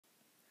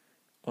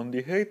On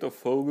the 8th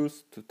of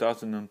August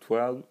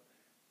 2012,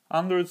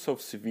 hundreds of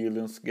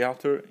civilians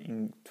gathered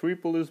in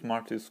Tripoli's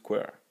Martyrs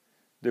Square.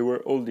 They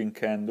were holding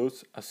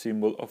candles, a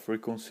symbol of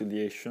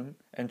reconciliation,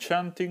 and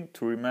chanting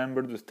to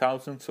remember the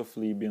thousands of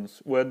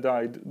Libyans who had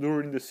died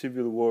during the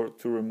civil war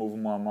to remove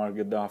Muammar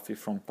Gaddafi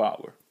from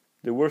power.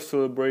 They were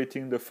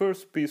celebrating the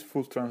first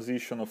peaceful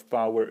transition of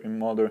power in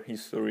modern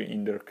history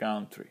in their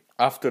country.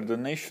 After the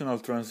National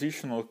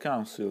Transitional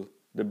Council,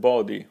 the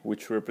body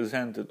which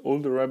represented all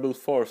the rebel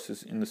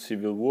forces in the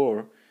civil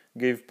war,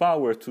 gave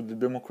power to the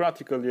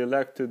democratically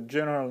elected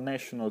General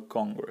National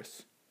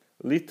Congress.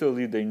 Little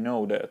did they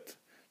know that,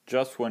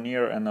 just 1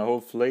 year and a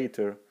half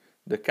later,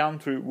 the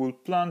country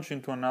would plunge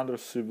into another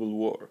civil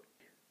war.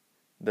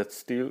 That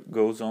still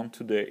goes on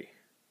today.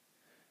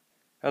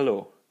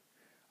 Hello,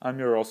 I'm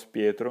your host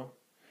Pietro,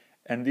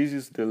 and this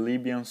is the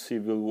Libyan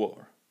Civil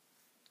War.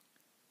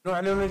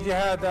 نعلن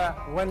الجهاد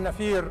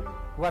والنفير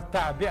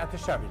والتعبئة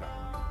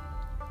الشاملة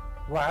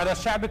وعلى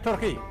الشعب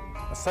التركي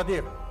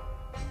الصديق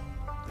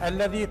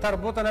الذي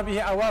تربطنا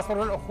به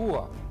أواصر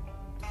الأخوة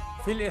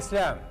في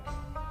الإسلام.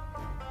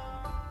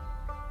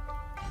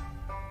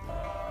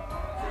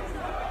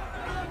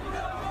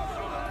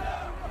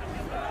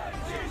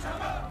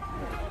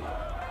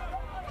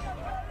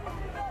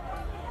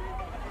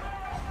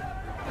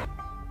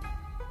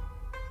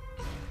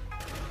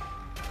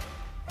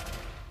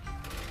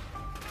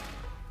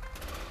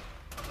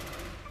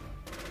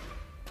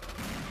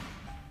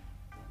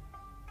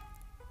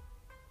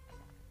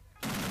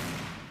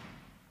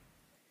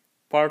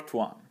 Part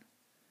 1.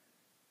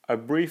 A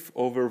brief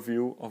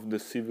overview of the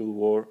Civil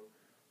War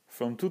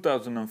from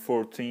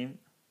 2014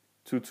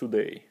 to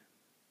today.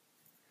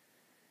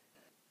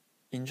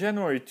 In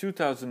January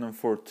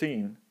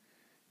 2014,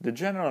 the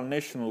General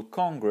National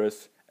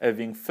Congress,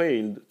 having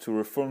failed to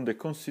reform the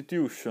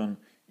constitution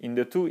in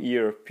the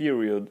 2-year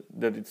period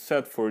that it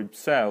set for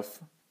itself,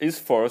 is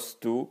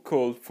forced to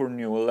call for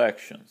new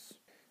elections.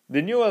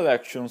 The new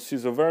elections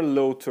sees a very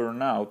low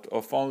turnout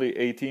of only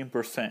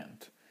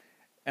 18%.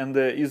 And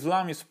the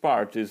Islamist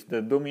parties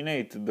that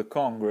dominated the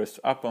Congress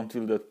up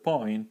until that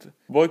point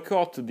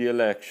boycott the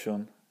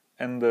election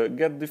and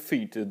get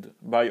defeated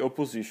by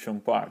opposition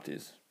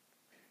parties.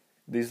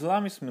 The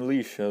Islamist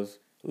militias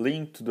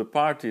linked to the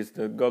parties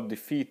that got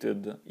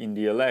defeated in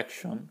the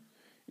election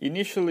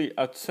initially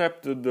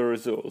accepted the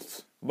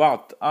results,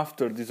 but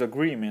after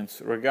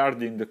disagreements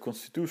regarding the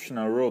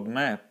constitutional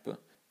roadmap,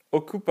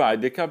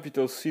 occupied the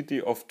capital city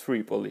of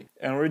Tripoli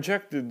and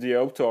rejected the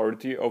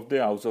authority of the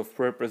House of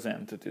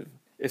Representatives,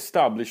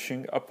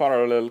 establishing a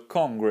parallel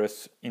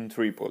Congress in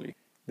Tripoli.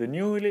 The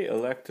newly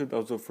elected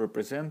House of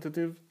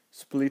Representatives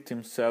split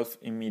himself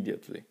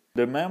immediately.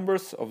 The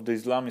members of the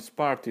Islamist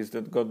parties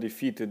that got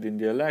defeated in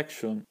the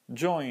election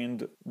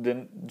joined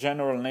the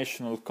General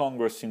National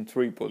Congress in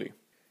Tripoli,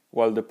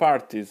 while the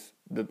parties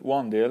that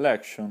won the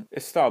election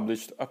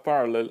established a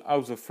parallel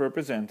House of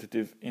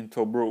Representatives in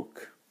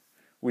Tobruk,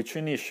 which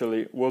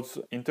initially was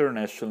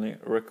internationally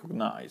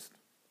recognized.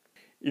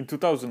 In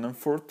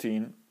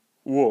 2014,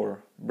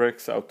 war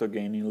breaks out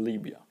again in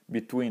Libya,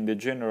 between the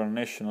General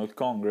National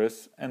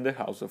Congress and the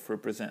House of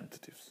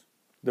Representatives.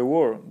 The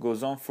war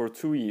goes on for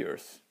 2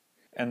 years,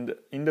 and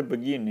in the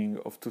beginning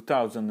of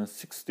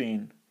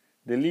 2016,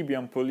 the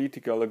Libyan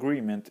political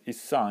agreement is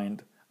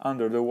signed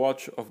under the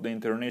watch of the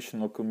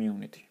international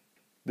community.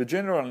 The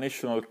General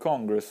National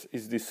Congress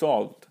is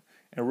dissolved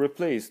and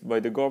replaced by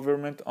the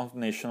Government of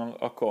National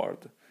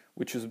Accord,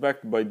 which is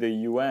backed by the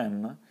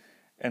UN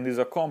and is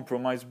a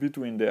compromise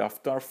between the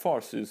Haftar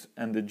forces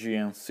and the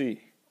GNC,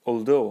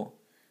 although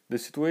the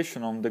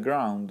situation on the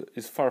ground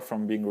is far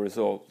from being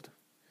resolved.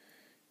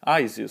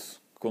 ISIS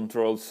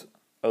controls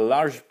a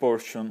large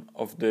portion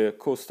of the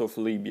coast of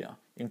Libya,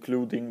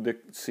 including the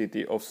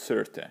city of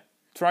Sirte.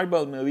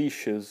 Tribal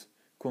militias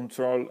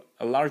control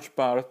a large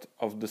part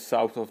of the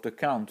south of the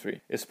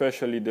country,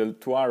 especially the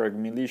Tuareg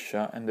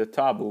militia and the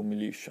Tabu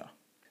militia.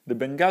 The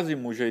Benghazi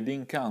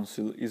Mujahideen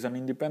Council is an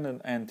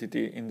independent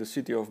entity in the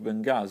city of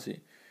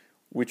Benghazi,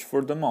 which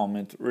for the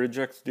moment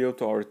rejects the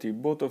authority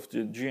both of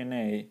the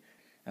GNA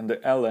and the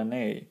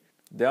LNA.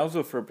 The House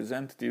of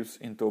Representatives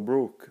in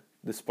Tobruk,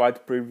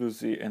 despite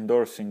previously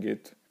endorsing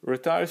it,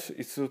 retires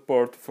its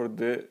support for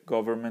the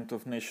Government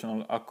of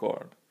National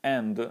Accord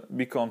and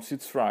becomes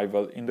its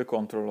rival in the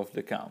control of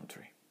the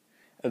country.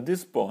 At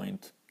this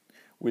point,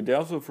 with the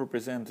House of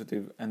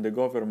Representatives and the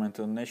Government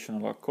of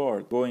National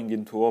Accord going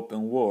into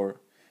open war,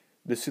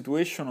 the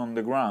situation on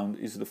the ground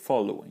is the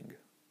following.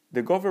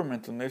 The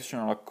Government of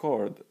National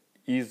Accord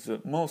is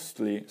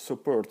mostly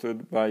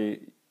supported by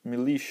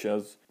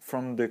militias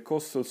from the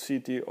coastal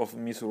city of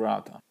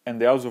Misurata,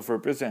 and the House of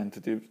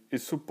Representatives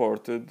is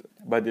supported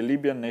by the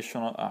Libyan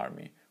National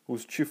Army,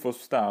 whose chief of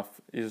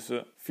staff is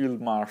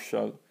Field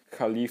Marshal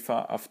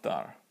Khalifa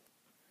Haftar.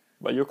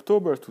 By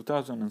October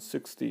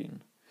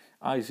 2016,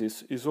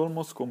 ISIS is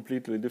almost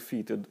completely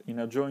defeated in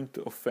a joint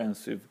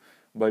offensive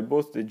by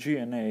both the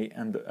GNA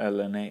and the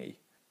LNA,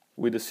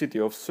 with the city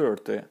of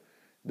Sirte,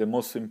 the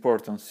most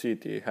important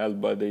city held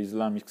by the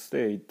Islamic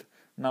State,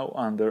 now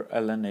under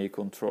LNA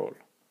control.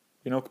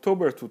 In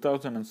October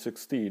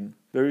 2016,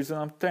 there is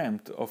an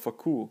attempt of a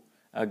coup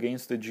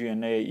against the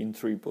GNA in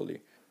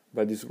Tripoli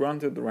by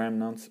disgruntled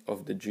remnants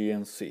of the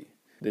GNC,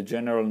 the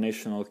General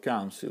National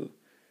Council,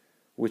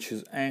 which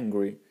is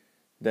angry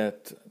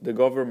that the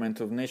government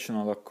of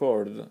national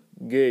accord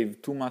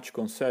gave too much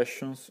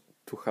concessions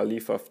to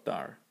Khalifa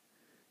Haftar.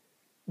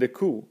 The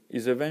coup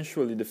is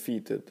eventually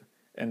defeated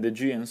and the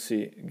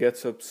GNC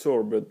gets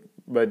absorbed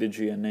by the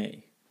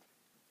GNA.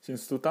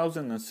 Since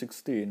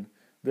 2016,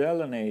 the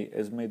LNA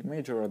has made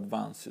major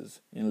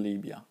advances in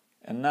Libya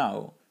and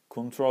now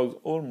controls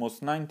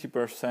almost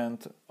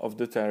 90% of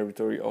the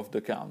territory of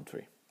the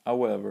country.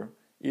 However,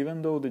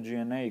 even though the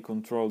GNA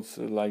controls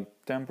like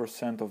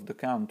 10% of the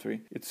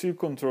country, it still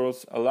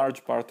controls a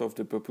large part of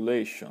the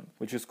population,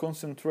 which is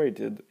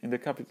concentrated in the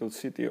capital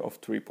city of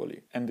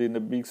Tripoli and in the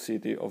big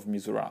city of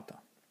Misurata.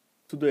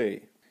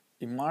 Today,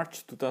 in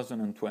March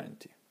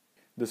 2020,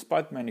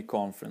 despite many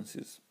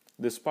conferences,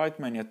 despite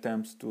many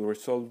attempts to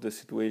resolve the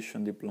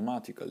situation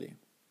diplomatically,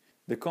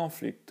 the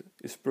conflict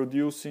is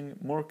producing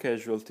more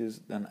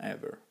casualties than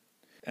ever,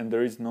 and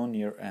there is no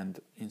near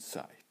end in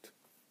sight.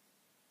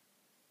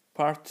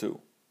 Part 2.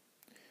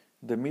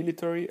 The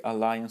military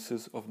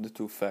alliances of the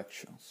two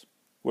factions.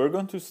 We're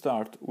going to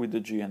start with the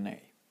GNA.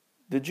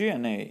 The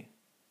GNA,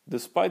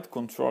 despite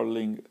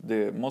controlling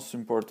the most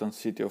important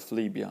city of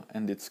Libya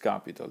and its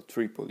capital,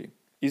 Tripoli,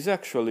 is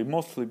actually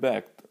mostly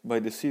backed by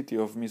the city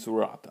of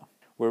Misurata,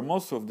 where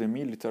most of the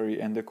military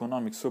and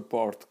economic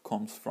support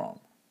comes from.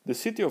 The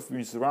city of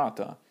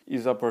Misurata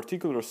is a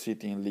particular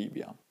city in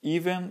Libya,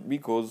 even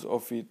because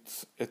of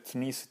its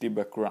ethnicity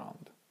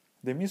background.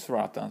 The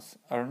Misratans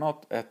are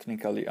not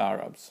ethnically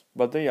Arabs,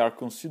 but they are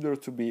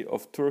considered to be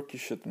of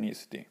Turkish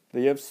ethnicity.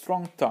 They have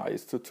strong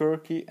ties to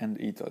Turkey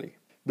and Italy.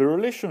 The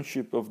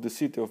relationship of the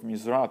city of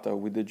Misrata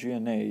with the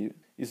GNA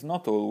is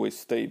not always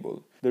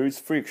stable. There is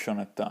friction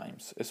at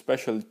times,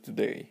 especially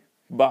today.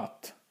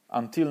 But,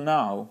 until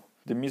now,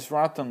 the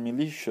Misratan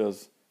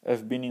militias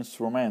have been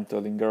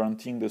instrumental in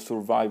guaranteeing the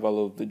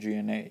survival of the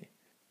GNA,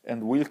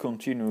 and will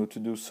continue to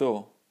do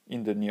so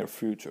in the near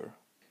future.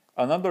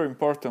 Another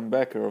important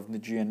backer of the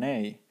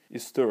GNA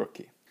is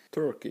Turkey.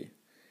 Turkey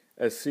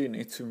has seen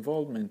its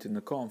involvement in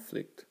the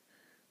conflict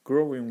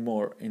growing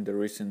more in the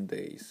recent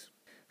days.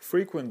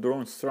 Frequent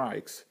drone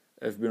strikes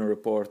have been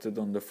reported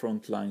on the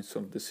front lines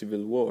of the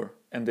civil war,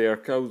 and they are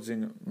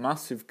causing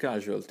massive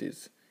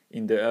casualties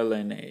in the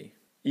LNA,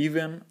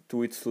 even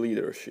to its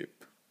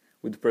leadership,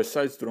 with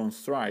precise drone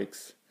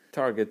strikes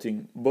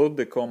targeting both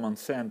the command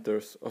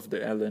centers of the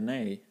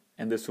LNA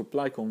and the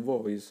supply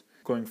convoys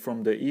going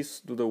from the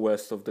east to the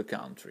west of the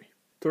country.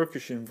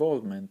 Turkish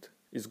involvement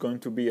is going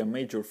to be a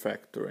major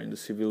factor in the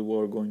civil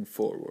war going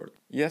forward.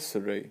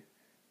 Yesterday,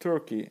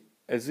 Turkey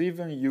has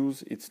even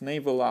used its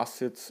naval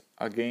assets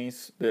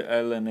against the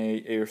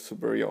LNA air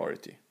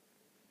superiority.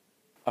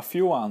 A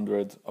few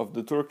hundred of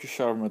the Turkish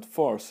armed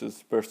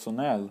forces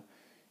personnel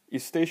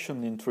is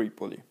stationed in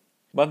Tripoli,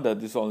 but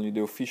that is only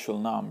the official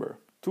number.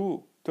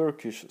 2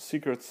 Turkish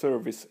Secret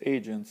Service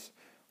agents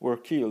were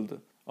killed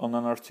on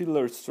an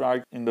artillery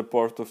strike in the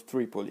port of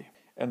Tripoli,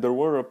 and there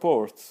were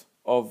reports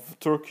of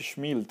Turkish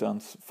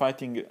militants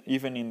fighting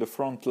even in the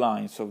front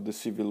lines of the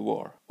civil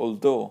war,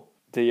 although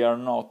they are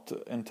not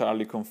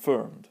entirely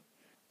confirmed,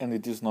 and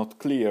it is not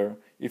clear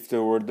if they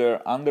were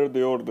there under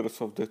the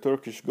orders of the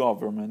Turkish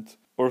government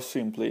or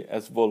simply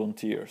as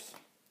volunteers.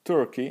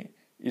 Turkey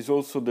is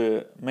also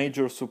the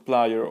major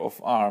supplier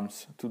of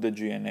arms to the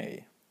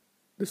GNA.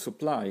 The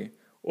supply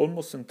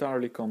almost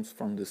entirely comes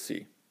from the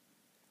sea.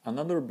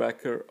 Another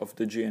backer of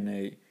the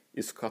GNA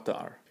is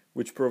Qatar,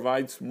 which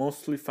provides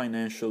mostly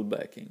financial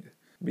backing,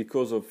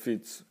 because of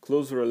its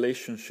close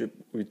relationship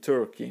with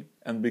Turkey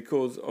and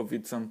because of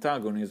its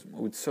antagonism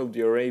with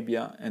Saudi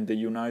Arabia and the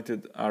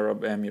United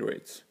Arab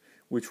Emirates,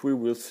 which we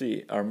will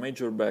see are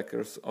major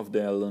backers of the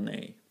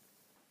LNA.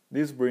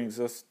 This brings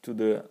us to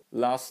the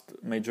last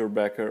major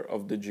backer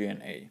of the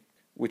GNA,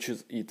 which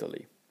is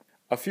Italy.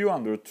 A few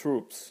hundred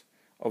troops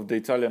of the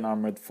Italian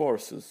armed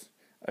forces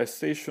are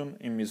stationed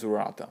in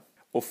Misurata.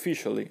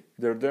 Officially,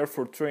 they're there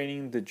for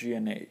training the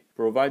GNA,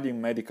 providing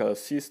medical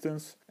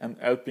assistance and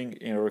helping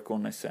in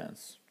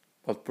reconnaissance.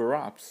 But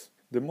perhaps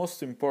the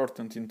most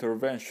important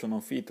intervention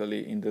of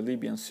Italy in the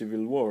Libyan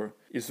civil war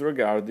is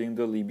regarding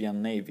the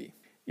Libyan Navy.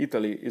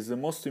 Italy is the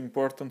most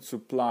important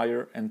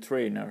supplier and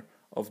trainer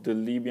of the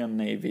Libyan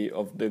Navy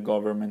of the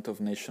Government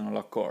of National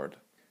Accord.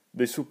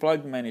 They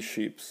supplied many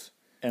ships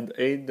and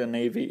aid the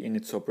Navy in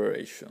its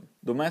operation.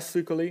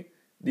 Domestically,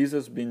 this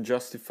has been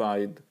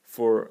justified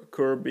for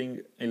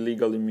curbing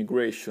illegal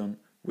immigration,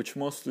 which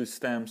mostly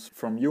stems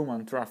from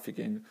human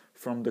trafficking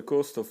from the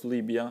coast of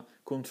Libya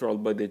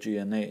controlled by the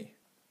GNA.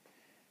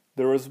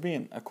 There has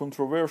been a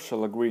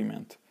controversial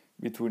agreement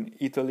between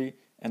Italy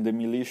and the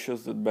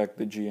militias that back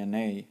the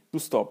GNA to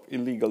stop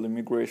illegal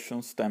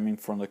immigration stemming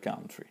from the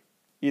country.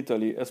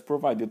 Italy has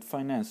provided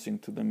financing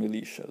to the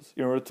militias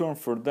in return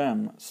for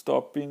them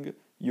stopping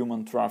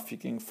human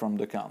trafficking from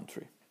the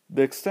country.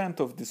 The extent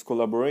of this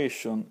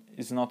collaboration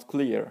is not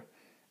clear,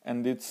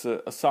 and it's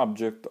a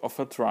subject of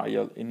a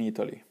trial in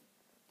Italy.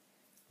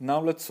 Now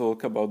let's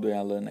talk about the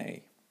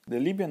LNA. The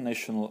Libyan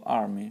National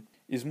Army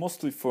is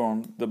mostly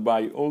formed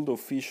by old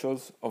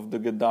officials of the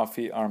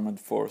Gaddafi armed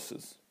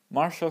forces.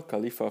 Marshal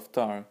Khalifa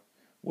Haftar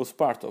was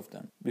part of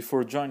them,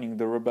 before joining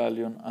the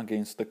rebellion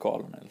against the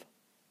colonel.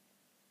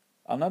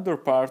 Another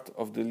part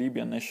of the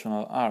Libyan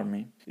National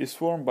Army is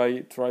formed by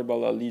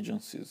tribal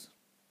allegiances.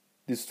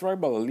 These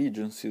tribal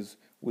allegiances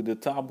with the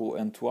Tabu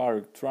and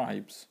Tuareg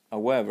tribes,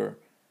 however,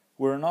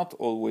 were not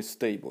always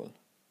stable.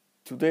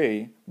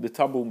 Today, the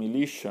Tabu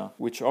militia,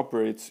 which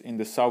operates in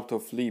the south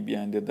of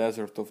Libya in the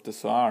desert of the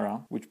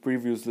Sahara, which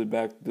previously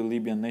backed the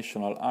Libyan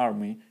National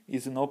Army,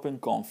 is in open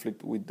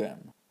conflict with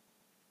them.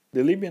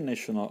 The Libyan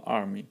National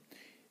Army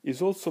is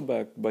also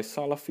backed by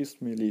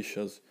Salafist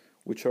militias,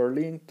 which are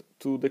linked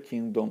to the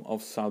Kingdom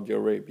of Saudi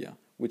Arabia,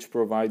 which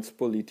provides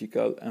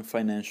political and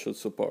financial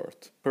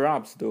support.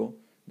 Perhaps, though,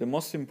 the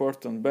most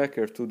important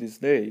backer to this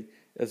day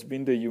has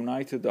been the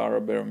United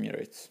Arab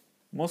Emirates.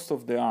 Most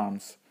of the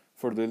arms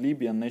for the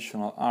Libyan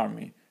National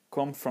Army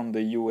come from the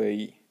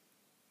UAE.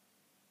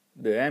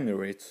 The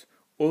Emirates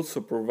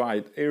also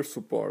provide air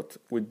support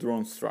with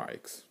drone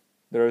strikes.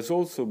 There has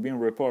also been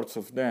reports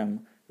of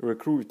them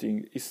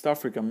recruiting East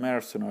African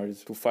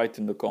mercenaries to fight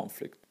in the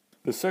conflict.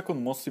 The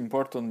second most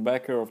important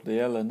backer of the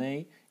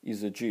LNA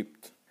is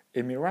Egypt.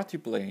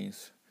 Emirati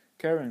planes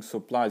carrying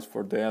supplies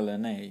for the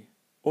LNA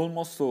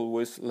almost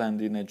always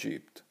land in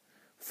Egypt,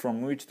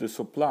 from which the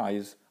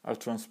supplies are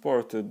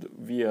transported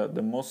via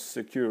the most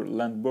secure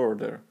land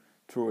border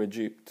through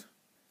Egypt.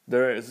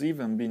 There has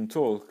even been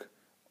talk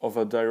of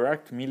a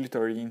direct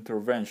military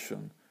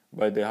intervention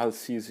by the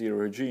Al-Sisi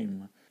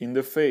regime in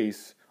the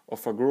face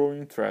of a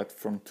growing threat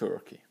from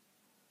Turkey.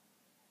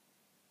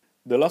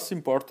 The last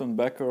important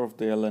backer of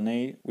the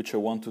LNA which I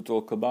want to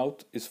talk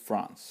about is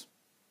France.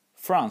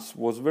 France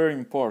was very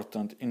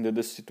important in the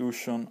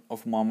destitution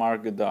of Muammar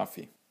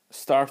Gaddafi,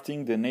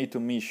 starting the NATO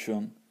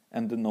mission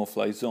and the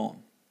no-fly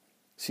zone.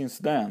 Since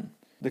then,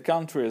 the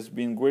country has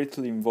been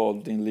greatly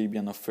involved in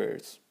Libyan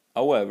affairs.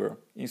 However,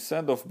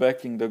 instead of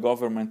backing the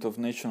government of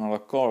national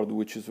accord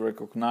which is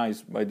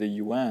recognized by the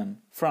UN,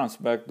 France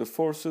backed the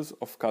forces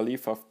of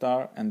Khalifa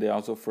Haftar and the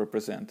House of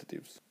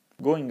Representatives,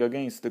 going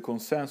against the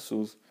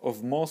consensus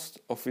of most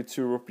of its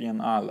European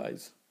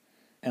allies,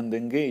 and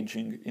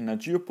engaging in a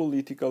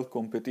geopolitical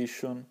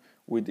competition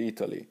with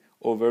Italy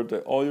over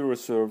the oil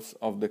reserves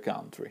of the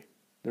country.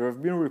 There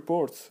have been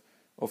reports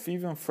of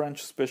even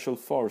French special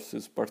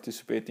forces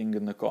participating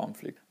in the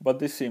conflict, but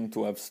they seem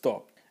to have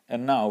stopped,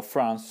 and now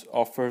France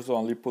offers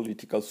only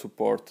political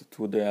support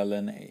to the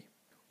LNA.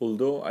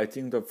 Although I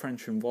think that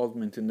French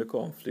involvement in the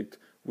conflict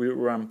will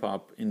ramp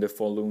up in the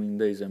following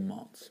days and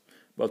months,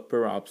 but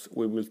perhaps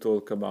we will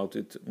talk about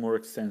it more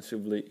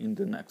extensively in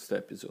the next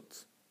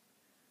episodes.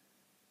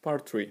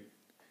 Part 3.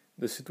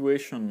 The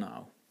situation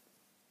now.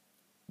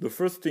 The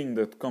first thing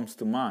that comes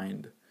to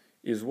mind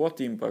is what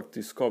impact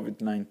is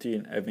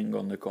COVID-19 having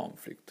on the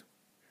conflict.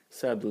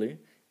 Sadly,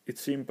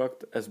 its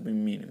impact has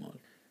been minimal.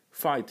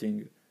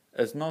 Fighting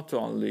has not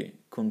only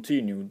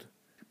continued,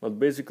 but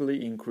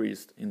basically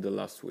increased in the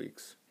last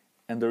weeks,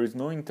 and there is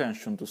no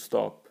intention to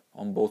stop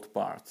on both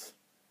parts.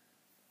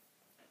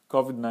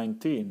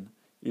 COVID-19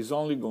 is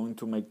only going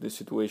to make the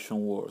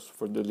situation worse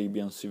for the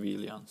Libyan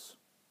civilians.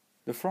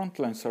 The front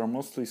lines are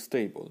mostly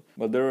stable,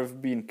 but there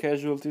have been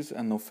casualties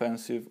and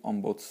offensive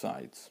on both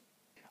sides.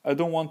 I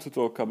don't want to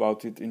talk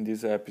about it in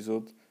this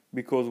episode,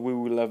 because we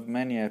will have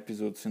many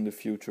episodes in the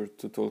future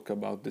to talk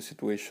about the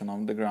situation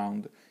on the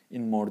ground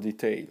in more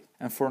detail,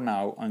 and for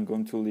now I'm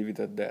going to leave it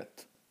at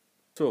that.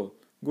 So,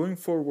 going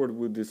forward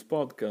with this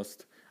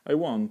podcast, I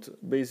want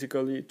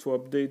basically to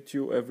update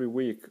you every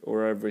week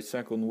or every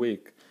second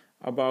week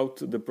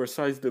about the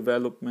precise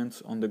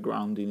developments on the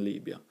ground in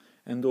Libya,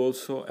 and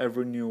also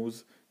every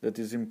news that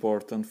is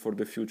important for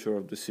the future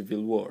of the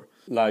civil war,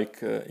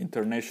 like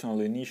international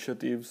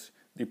initiatives,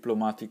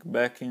 diplomatic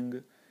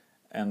backing,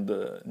 and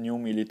new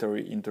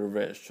military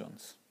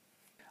interventions.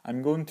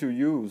 I'm going to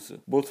use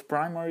both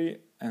primary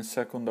and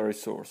secondary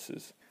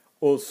sources.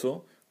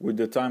 Also, with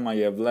the time I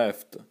have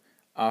left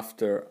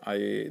after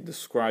I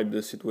describe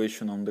the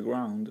situation on the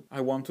ground,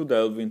 I want to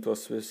delve into a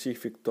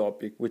specific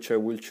topic which I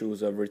will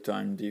choose every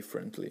time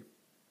differently.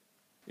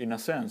 In a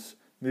sense,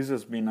 this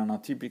has been an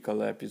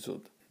atypical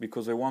episode,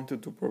 because I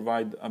wanted to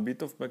provide a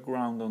bit of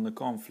background on the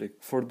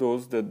conflict for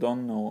those that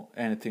don't know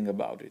anything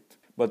about it.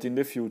 But in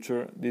the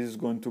future, this is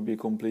going to be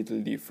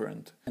completely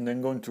different, and I'm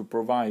going to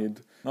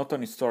provide not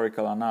an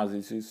historical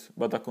analysis,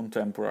 but a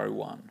contemporary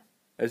one.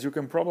 As you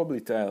can probably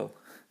tell,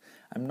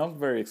 I'm not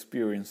very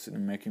experienced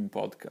in making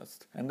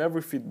podcasts, and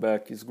every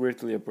feedback is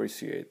greatly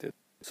appreciated.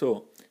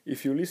 So,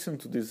 if you listen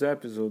to this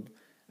episode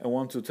and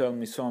want to tell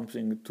me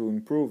something to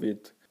improve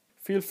it,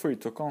 feel free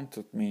to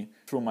contact me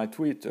through my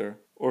Twitter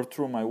or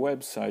through my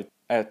website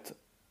at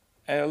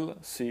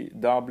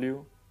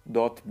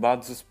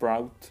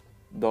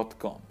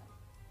lcw.buzzsprout.com.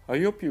 I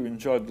hope you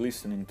enjoyed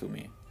listening to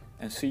me,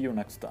 and see you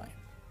next time.